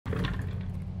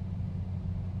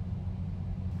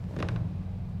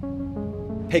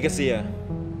Pegasus.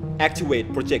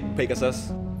 Activate Project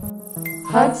Pegasus.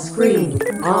 HUD screen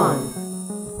on.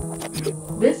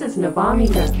 This is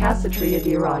Navaminda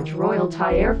Kasatriyadhiraj Royal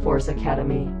Thai Air Force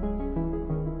Academy.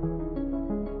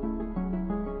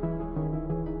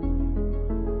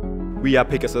 We are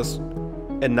Pegasus,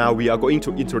 and now we are going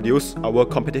to introduce our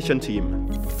competition team.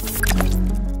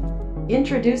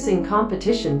 Introducing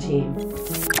competition team.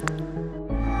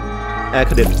 Air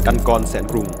Cadet Kankorn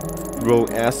Sankrung, role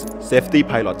as Safety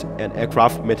Pilot and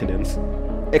Aircraft Maintenance.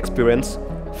 Experience,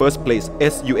 first place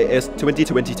SUAS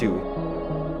 2022.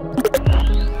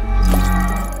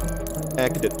 Air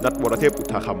Cadet Natwarathep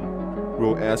Uttakham,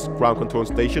 role as Ground Control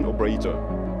Station Operator.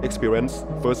 Experience,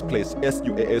 first place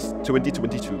SUAS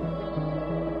 2022.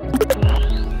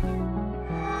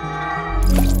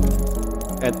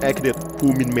 And Air Cadet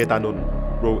Pumin Metanon,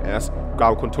 role as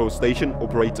Ground Control Station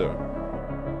Operator.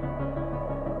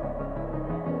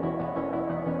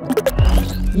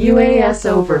 UAS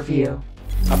overview.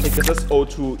 A Pegasus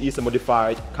O2 is a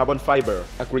modified carbon fiber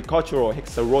agricultural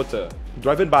hexarotor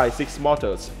driven by 6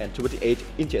 motors and 28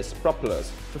 inches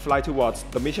propellers to fly towards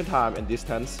the mission time and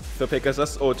distance. The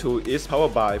Pegasus O2 is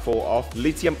powered by 4 of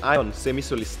lithium-ion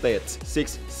semi-solid-state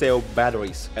 6-cell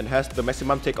batteries and has the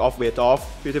maximum takeoff weight of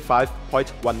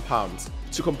 55.1 pounds.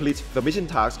 To complete the mission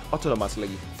task autonomously,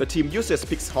 the team uses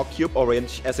Pixhawk Cube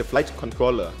Orange as a flight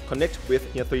controller, connect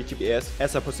with Tier 3 GPS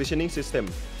as a positioning system.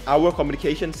 Our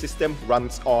communication system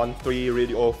runs on 3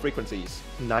 radio frequencies,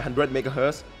 900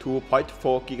 MHz,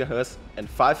 2.4 GHz, and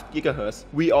 5 GHz.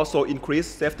 We also increase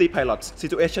Safety Pilot's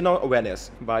situational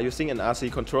awareness by using an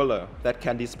RC controller that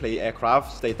can display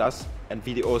aircraft status and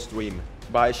video stream.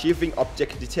 By achieving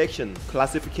object detection,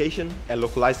 classification, and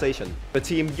localization, the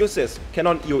team uses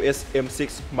Canon EOS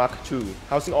M6 Mark II,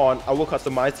 housing on our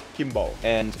customized gimbal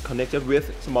and connected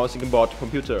with small single board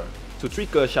computer to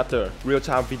trigger shutter,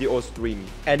 real-time video stream,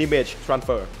 and image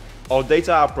transfer. All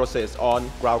data are processed on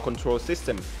ground control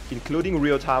system, including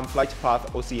real-time flight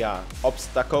path OCR,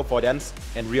 obstacle avoidance,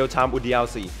 and real-time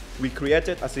UDLC. We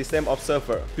created a system of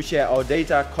server to share our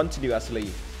data continuously.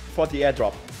 For the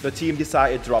airdrop, the team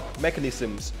designed airdrop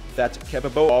mechanisms that are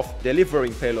capable of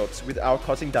delivering payloads without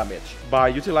causing damage by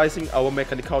utilizing our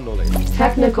mechanical knowledge.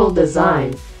 Technical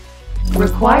design.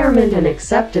 Requirement and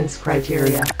acceptance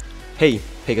criteria. Hey,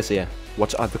 Pegasus,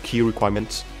 what are the key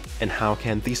requirements and how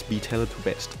can these be tailored to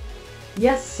best?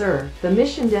 Yes, sir. The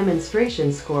mission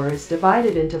demonstration score is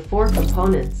divided into 4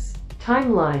 components.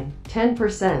 Timeline,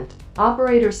 10%.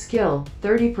 Operator skill,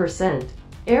 30%.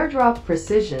 Airdrop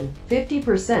precision,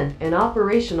 50%, and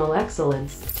operational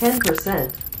excellence,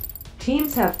 10%.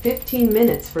 Teams have 15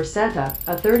 minutes for setup,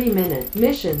 a 30-minute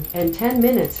mission, and 10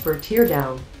 minutes for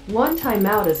teardown. 1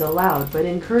 timeout is allowed but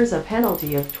incurs a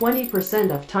penalty of 20%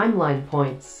 of timeline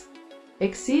points.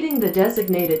 Exceeding the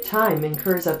designated time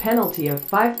incurs a penalty of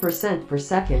 5% per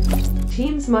second.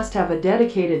 Teams must have a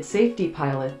dedicated safety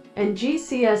pilot and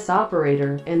GCS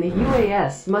operator, and the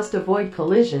UAS must avoid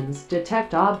collisions,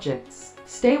 detect objects,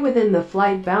 stay within the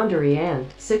flight boundary, and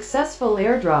successful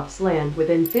airdrops land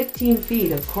within 15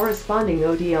 feet of corresponding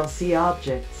ODLC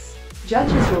objects.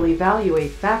 Judges will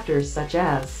evaluate factors such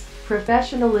as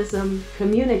professionalism,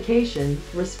 communication,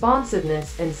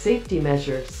 responsiveness, and safety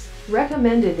measures.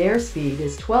 Recommended airspeed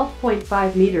is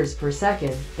 12.5 meters per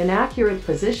second, an accurate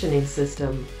positioning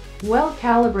system,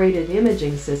 well-calibrated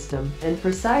imaging system, and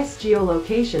precise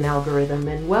geolocation algorithm,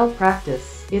 and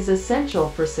well-practice is essential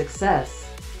for success.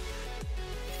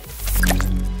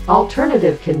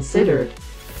 Alternative considered.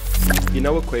 In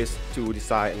our quest to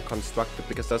design and construct the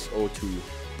Pegasus O2,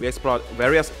 we explored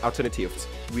various alternatives.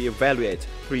 We evaluate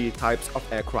 3 types of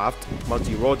aircraft,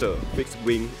 multi-rotor,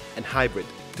 fixed-wing, and hybrid,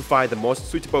 to find the most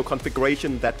suitable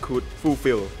configuration that could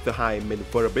fulfill the high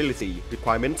maneuverability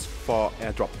requirements for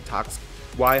airdrop tasks.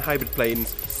 While hybrid planes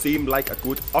seem like a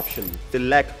good option, they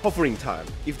lack hovering time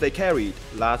if they carried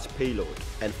large payload,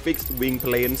 and fixed-wing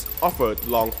planes offered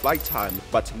long flight time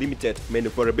but limited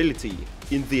maneuverability.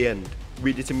 In the end,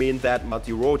 we determined that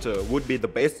multi-rotor would be the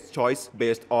best choice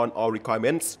based on our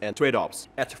requirements and trade-offs.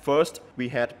 At first, we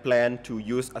had planned to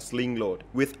use a sling load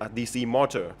with a DC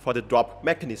motor for the drop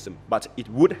mechanism, but it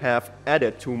would have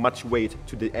added too much weight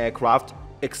to the aircraft,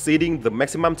 exceeding the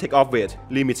maximum takeoff weight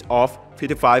limit of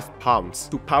 55 pounds.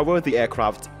 To power the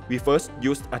aircraft, we first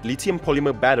used a lithium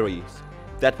polymer batteries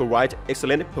that provide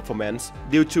excellent performance.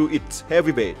 Due to its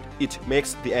heavy weight, it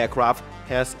makes the aircraft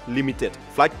has limited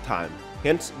flight time.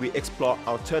 Hence, we explored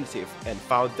alternatives and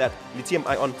found that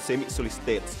lithium-ion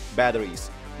semi-solid-state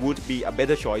batteries would be a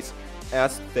better choice,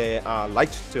 as they are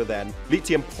lighter than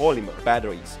lithium polymer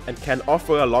batteries and can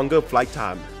offer a longer flight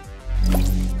time.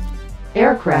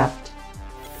 Aircraft.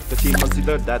 The team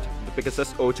considered that the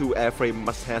Pegasus O2 airframe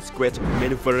must have great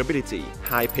maneuverability,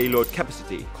 high payload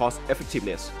capacity, cost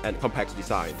effectiveness, and compact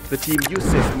design. The team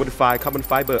uses modified carbon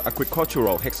fiber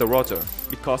agricultural hexarotor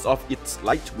because of its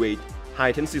lightweight,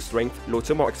 high tensile strength, low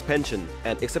thermal expansion,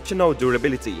 and exceptional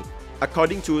durability.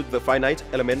 According to the finite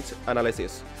element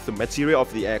analysis, the material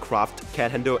of the aircraft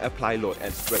can handle applied load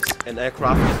and stress. An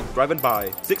aircraft is driven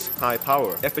by 6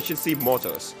 high-power efficiency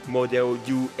motors, model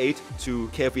U8 to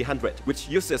KV100, which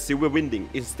uses silver winding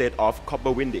instead of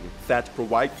copper winding that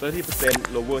provide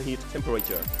 30% lower heat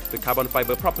temperature. The carbon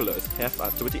fiber propellers have a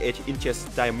 28 inches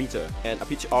diameter and a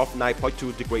pitch of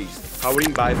 9.2 degrees,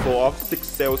 powering by 4 of 6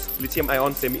 cells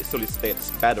lithium-ion semi-solid-state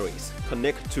batteries.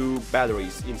 Connect 2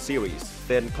 batteries in series,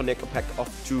 then connect a pack of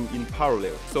 2 in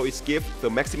parallel, so it gives the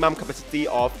maximum capacity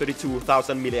of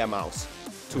 32,000 mAh.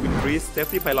 To increase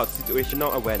safety pilot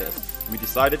situational awareness, we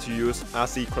decided to use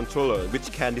RC controller,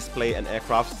 which can display an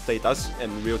aircraft status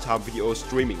and real-time video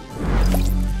streaming.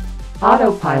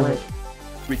 Autopilot.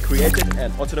 We created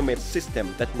an autonomous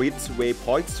system that reads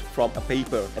waypoints from a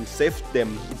paper and saves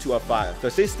them into a file.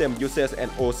 The system uses an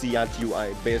OCR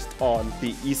GUI based on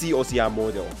the Easy OCR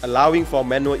model, allowing for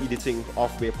manual editing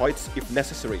of waypoints if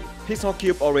necessary. Pixel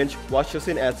Cube Orange was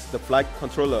chosen as the flight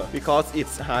controller because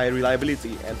its high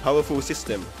reliability and powerful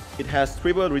system. It has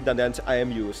triple redundant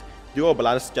IMUs, dual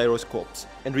balance gyroscopes,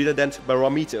 and redundant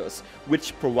barometers,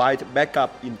 which provide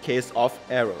backup in case of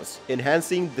errors,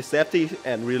 enhancing the safety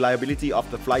and reliability of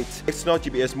the flight. External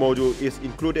GPS module is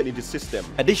included in the system.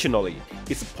 Additionally,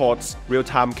 it supports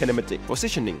real-time kinematic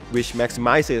positioning, which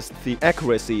maximizes the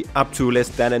accuracy up to less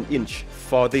than an inch.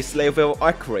 For this level,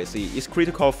 accuracy is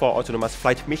critical for autonomous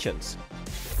flight missions.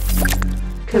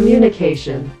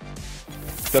 Communication.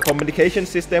 The communication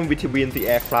system between the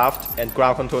aircraft and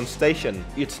ground control station.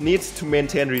 It needs to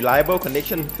maintain reliable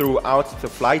connection throughout the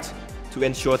flight to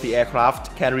ensure the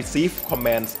aircraft can receive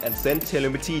commands and send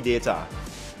telemetry data,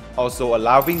 also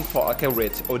allowing for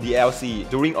accurate ODLC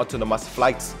during autonomous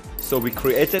flights. So we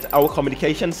created our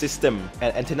communication system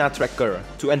and antenna tracker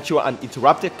to ensure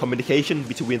uninterrupted communication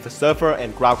between the server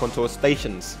and ground control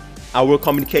stations. Our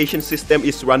communication system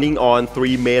is running on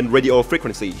 3 main radio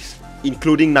frequencies,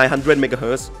 including 900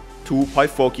 MHz,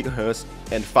 2.4 GHz,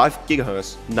 and 5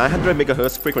 GHz. 900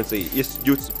 MHz frequency is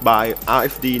used by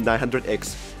RFD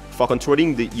 900X for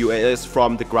controlling the UAS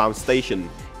from the ground station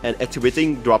and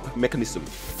activating drop mechanism.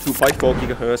 2.4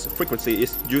 GHz frequency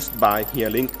is used by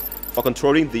HearLink for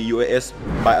controlling the UAS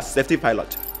by a safety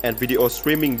pilot and video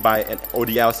streaming by an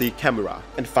ODLC camera,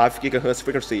 and 5 GHz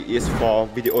frequency is for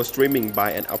video streaming by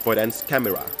an avoidance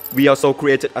camera. We also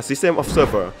created a system of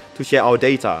server to share our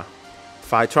data.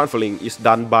 File transferring is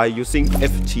done by using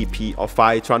FTP or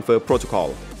File Transfer Protocol,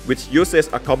 which uses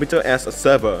a computer as a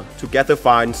server to gather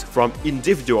files from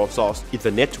individual sources in the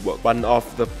network. One of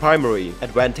the primary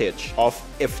advantages of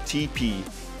FTP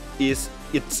is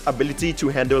its ability to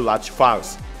handle large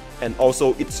files and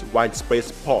also its widespread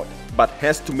support, but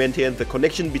has to maintain the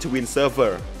connection between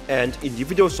server and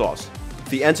individual source.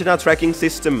 The antenna tracking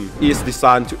system is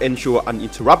designed to ensure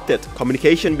uninterrupted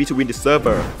communication between the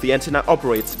server. The antenna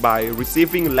operates by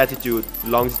receiving latitude,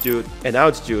 longitude, and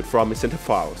altitude from the center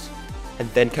files, and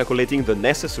then calculating the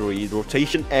necessary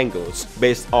rotation angles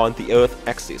based on the Earth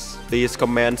axis. These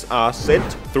commands are sent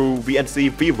through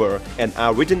VNC Viewer and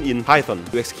are written in Python.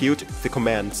 To execute the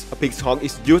commands, a Pixhawk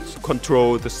is used to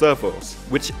control the servos,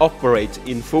 which operate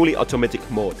in fully automatic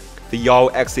mode. The yaw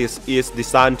axis is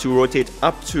designed to rotate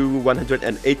up to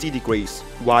 180 degrees,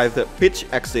 while the pitch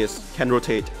axis can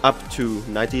rotate up to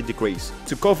 90 degrees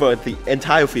to cover the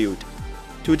entire field.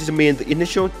 To determine the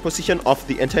initial position of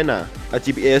the antenna, a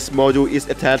GPS module is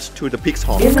attached to the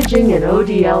Pixhawk. Imaging and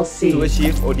ODLC. To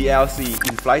achieve ODLC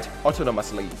in flight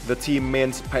autonomously, the team's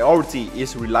main priority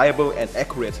is reliable and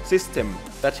accurate system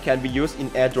that can be used in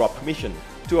airdrop mission.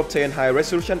 To obtain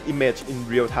high-resolution image in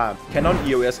real time, Canon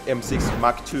EOS M6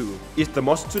 Mark II is the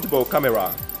most suitable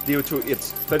camera due to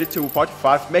its 32.5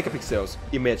 megapixels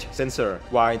image sensor,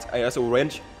 wide ISO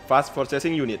range, fast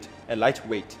processing unit, and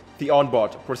lightweight. The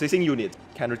onboard processing unit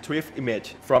can retrieve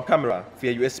image from camera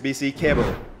via USB-C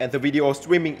cable, and the video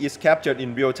streaming is captured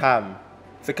in real time.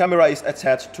 The camera is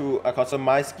attached to a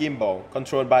customized gimbal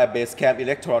controlled by Basecamp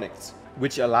electronics,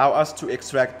 which allow us to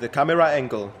extract the camera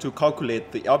angle to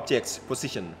calculate the object's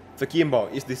position. The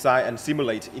gimbal is designed and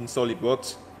simulated in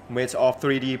SolidWorks, made of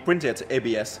 3D printed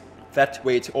ABS that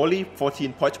weight only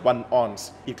 14.1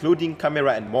 ounces, including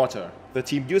camera and motor. The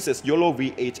team uses YOLO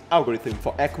V8 algorithm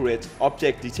for accurate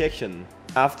object detection.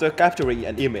 After capturing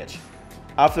an image,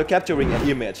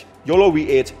 YOLO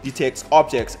V8 detects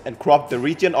objects and crops the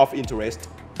region of interest.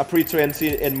 A pre-trained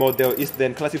CNN model is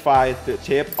then classified the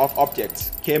shape of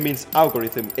objects. K-means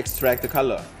algorithm extract the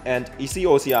color, and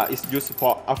ECOCR is used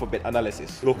for alphabet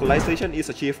analysis. Localization is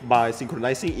achieved by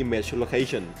synchronizing image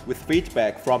location with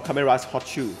feedback from camera's hot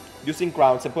shoe, using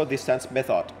ground sample distance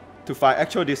method to find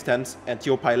actual distance and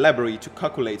GeoPy library to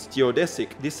calculate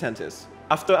geodesic distances.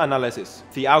 After analysis,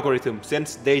 the algorithm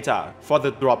sends data for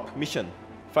the drop mission.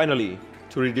 Finally,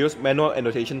 to reduce manual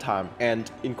annotation time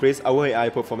and increase our AI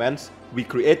performance, we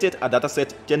created a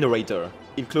dataset generator,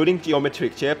 including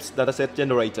geometric shapes dataset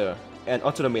generator and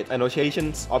autonomous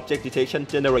annotations object detection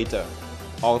generator.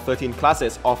 All 13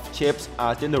 classes of shapes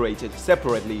are generated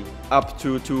separately, up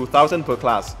to 2,000 per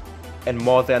class, and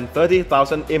more than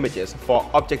 30,000 images for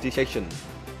object detection.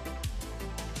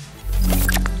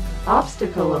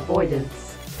 Obstacle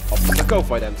avoidance. Obstacle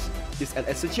avoidance is an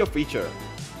essential feature,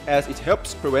 as it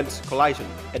helps prevent collision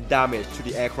and damage to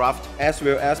the aircraft, as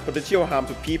well as potential harm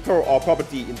to people or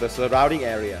property in the surrounding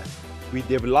area. We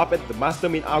developed the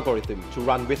mastermind algorithm to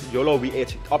run with YOLO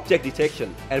V8 object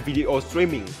detection and video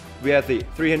streaming via the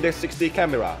 360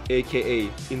 camera, aka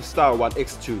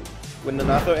Insta1X2. When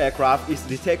another aircraft is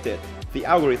detected, the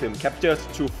algorithm captures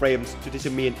 2 frames to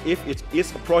determine if it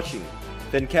is approaching,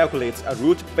 then calculates a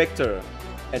route vector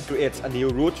and creates a new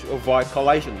route to avoid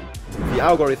collision. The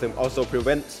algorithm also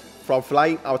prevents from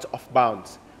flying out of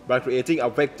bounds by creating a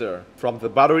vector from the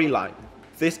boundary line.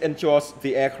 This ensures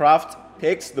the aircraft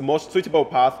takes the most suitable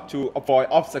path to avoid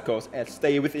obstacles and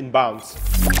stay within bounds.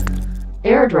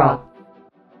 Airdrop.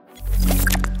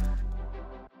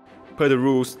 Per the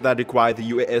rules that require the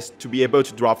UAS to be able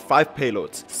to drop 5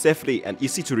 payloads safely and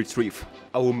easy to retrieve,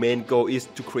 our main goal is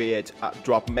to create a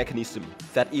drop mechanism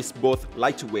that is both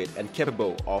lightweight and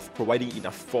capable of providing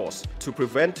enough force to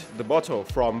prevent the bottle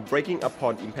from breaking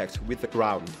upon impact with the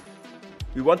ground.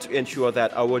 We want to ensure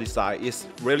that our design is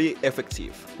really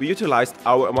effective. We utilized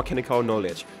our mechanical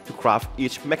knowledge to craft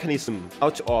each mechanism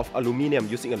out of aluminum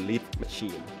using a lead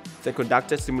machine. Then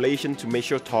conducted simulation to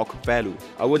measure torque value.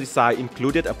 Our design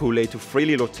included a pulley to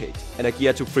freely rotate and a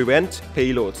gear to prevent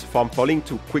payloads from falling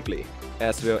too quickly,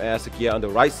 as well as a gear on the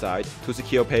right side to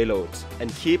secure payloads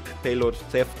and keep payloads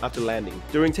safe after landing.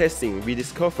 During testing, we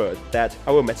discovered that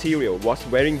our material was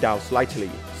wearing down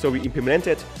slightly, so we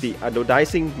implemented the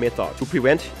anodizing method to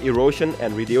prevent erosion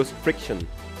and reduce friction.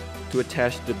 To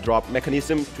attach the drop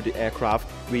mechanism to the aircraft,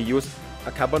 we used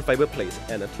a carbon fiber plate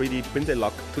and a 3D printed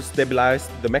lock to stabilize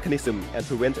the mechanism and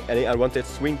prevent any unwanted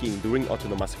swinging during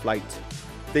autonomous flight.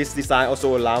 This design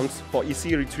also allows for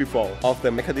easy retrieval of the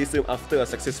mechanism after a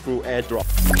successful airdrop.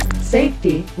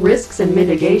 Safety, risks and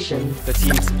mitigation. The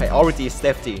team's priority is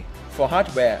safety. For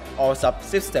hardware, all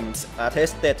subsystems are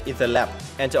tested in the lab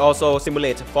and also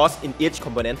simulate force in each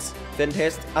component, then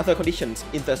test other conditions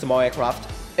in the small aircraft,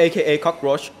 aka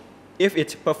cockroach. If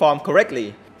it performs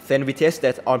correctly, then we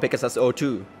tested on Pegasus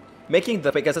 02. Making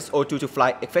the Pegasus 02 to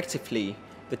fly effectively,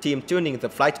 the team tuning the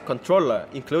flight controller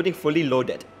including fully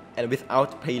loaded and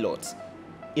without payloads.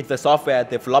 In the software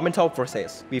developmental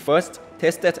process, we first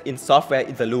tested in software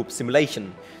in the loop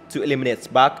simulation to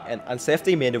eliminate bug and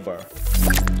unsafety maneuver.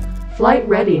 Flight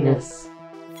readiness.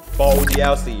 For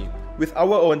DLC, with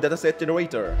our own dataset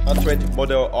generator, a trained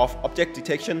model of object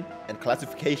detection and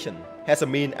classification has a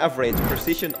mean average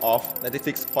precision of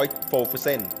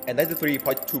 96.4% and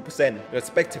 93.2%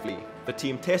 respectively. The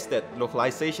team tested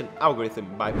localization algorithm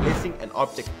by placing an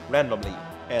object randomly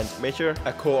and measure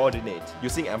a coordinate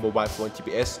using a mobile phone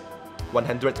GPS.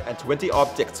 120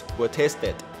 objects were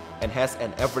tested and has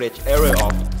an average error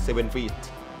of 7 feet.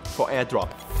 For airdrop,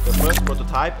 the first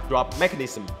prototype drop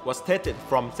mechanism was tested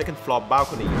from second floor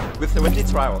balcony. With 70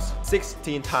 trials,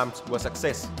 16 times were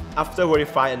success. After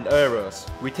verifying errors,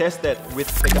 we tested with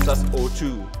Pegasus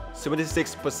 02.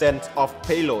 76% of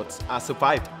payloads are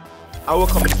survived. Our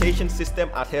communication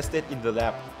systems are tested in the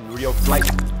lab in real flight.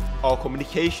 All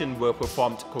communication were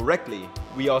performed correctly.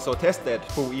 We also tested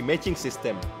full imaging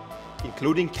system,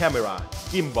 including camera,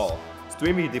 gimbal,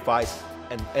 streaming device,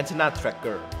 and antenna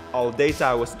tracker. All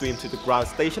data was streamed to the ground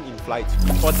station in flight.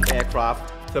 For the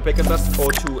aircraft, the Pegasus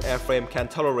 02 airframe can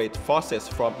tolerate forces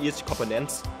from each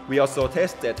component. We also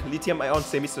tested lithium-ion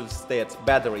semi-solid-state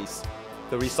batteries.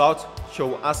 The results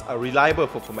show us a reliable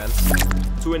performance.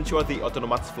 To ensure the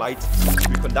autonomous flight,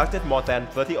 we conducted more than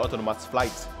 30 autonomous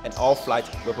flights, and all flights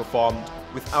were performed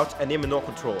without any manual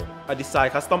control. A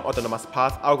design custom autonomous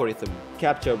path algorithm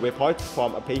captured waypoints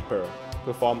from a paper,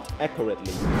 performed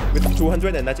accurately, with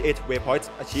 298 waypoints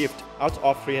achieved out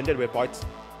of 300 waypoints.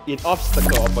 In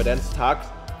obstacle avoidance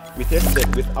tasks, we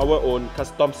tested with our own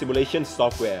custom simulation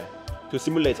software to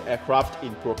simulate aircraft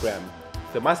in program.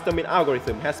 The mastermind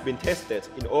algorithm has been tested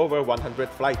in over 100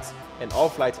 flights, and all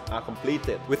flights are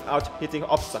completed without hitting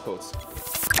obstacles.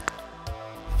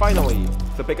 Finally,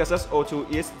 the Pegasus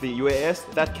O2 is the UAS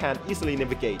that can easily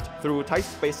navigate through tight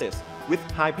spaces with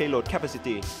high payload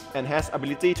capacity and has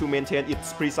ability to maintain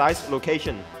its precise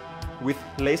location with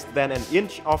less than an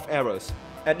inch of errors.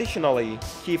 Additionally,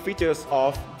 key features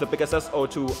of the Pegasus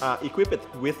O2 are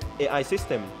equipped with AI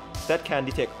system that can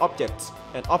detect objects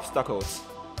and obstacles,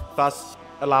 thus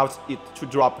allows it to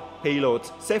drop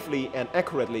payloads safely and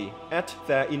accurately at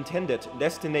their intended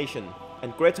destination,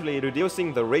 and greatly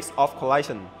reducing the risk of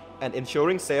collision and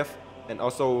ensuring safe and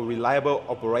also reliable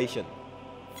operation.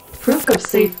 Proof of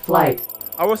safe flight.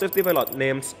 Our safety pilot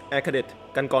names Air Cadet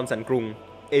Kankorn Sankrung,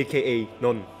 aka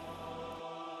Non.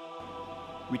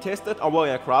 We tested our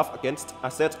aircraft against a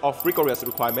set of rigorous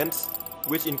requirements,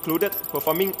 which included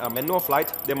performing a manual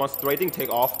flight demonstrating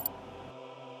takeoff,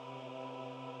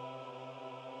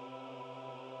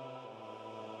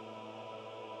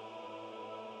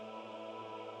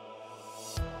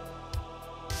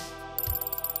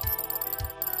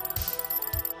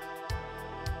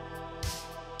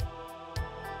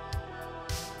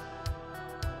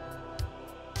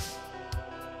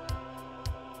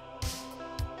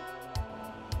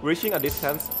 reaching a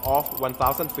distance of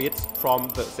 1,000 feet from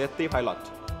the safety pilot.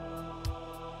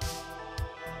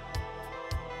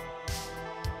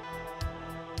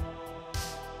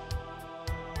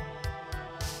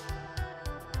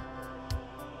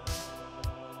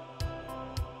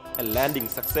 And landing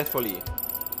successfully.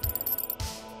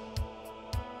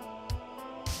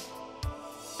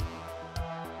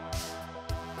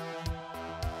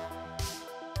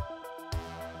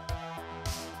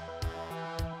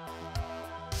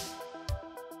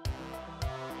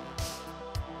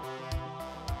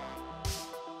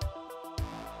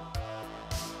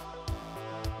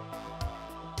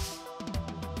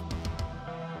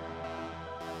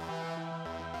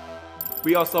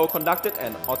 We also conducted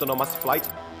an autonomous flight.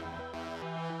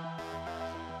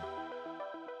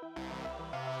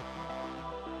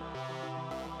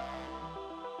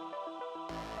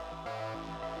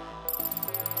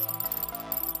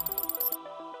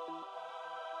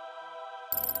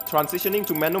 Transitioning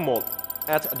to manual mode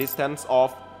at a distance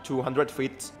of 200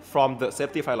 feet from the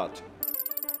safety pilot.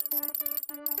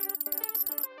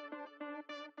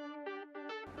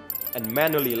 And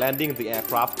manually landing the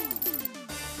aircraft.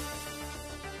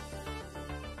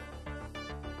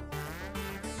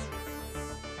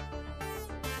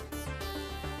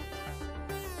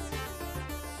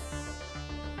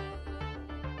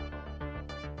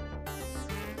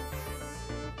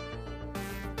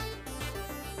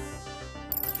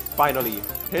 Finally,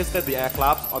 tested the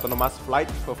aircraft's autonomous flight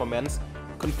performance,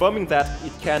 confirming that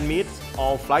it can meet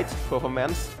all flight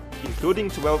performance,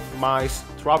 including 12 miles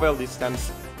travel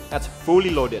distance at fully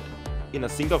loaded in a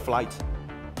single flight,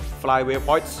 fly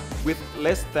waypoints with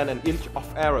less than an inch of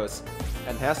errors,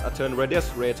 and has a turn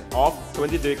radius rate of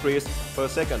 20 degrees per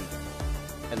second,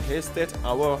 and tested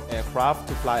our aircraft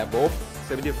to fly above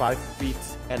 75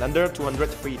 feet and under 200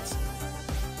 feet.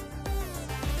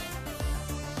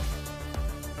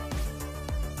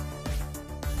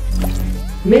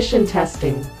 Mission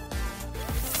testing.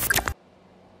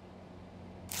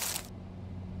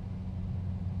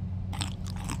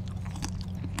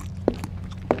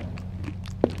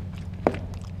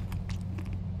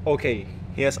 Okay,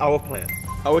 here's our plan.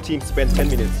 Our team spent 10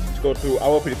 minutes to go through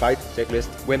our pre-flight checklist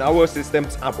when our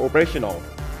systems are operational.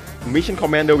 Mission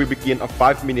commander will begin a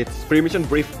 5-minute pre-mission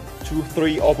brief to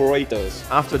 3 operators.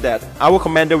 After that, our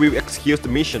commander will execute the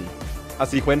mission. A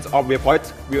sequence of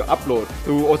waypoints will upload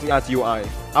through OCR GUI.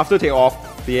 After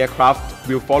takeoff, the aircraft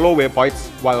will follow waypoints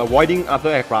while avoiding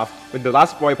other aircraft. When the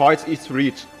last waypoint is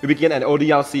reached, we begin an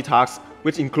ODLC task,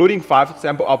 which including 5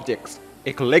 sample objects.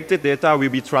 A collected data will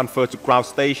be transferred to ground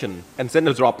station and send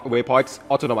the drop waypoints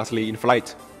autonomously in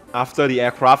flight. After the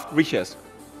aircraft reaches,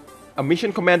 a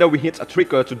mission commander will hit a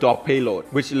trigger to drop payload,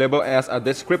 which labeled as a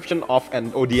description of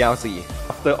an ODLC.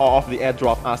 After all of the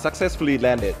airdrops are successfully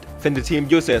landed, then the team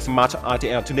uses Smart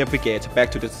RTL to navigate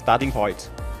back to the starting point.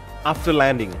 After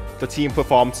landing, the team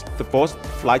performs the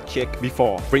post-flight check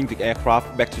before bringing the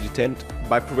aircraft back to the tent.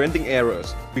 By preventing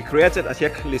errors, we created a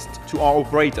checklist to all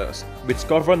operators, which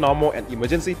cover normal and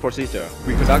emergency procedure.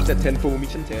 We conducted 10 full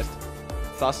mission tests.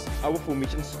 Thus, our full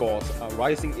mission scores are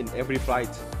rising in every flight.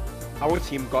 Our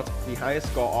team got the highest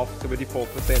score of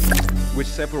 74%, which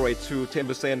separates to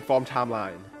 10% from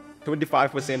timeline,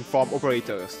 25% from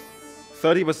operators,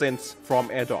 30% from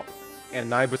airdrop,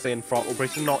 and 9% from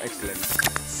operational excellence.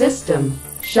 System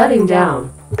shutting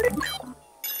down.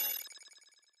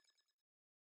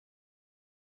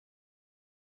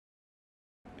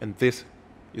 and this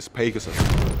is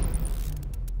Pegasus.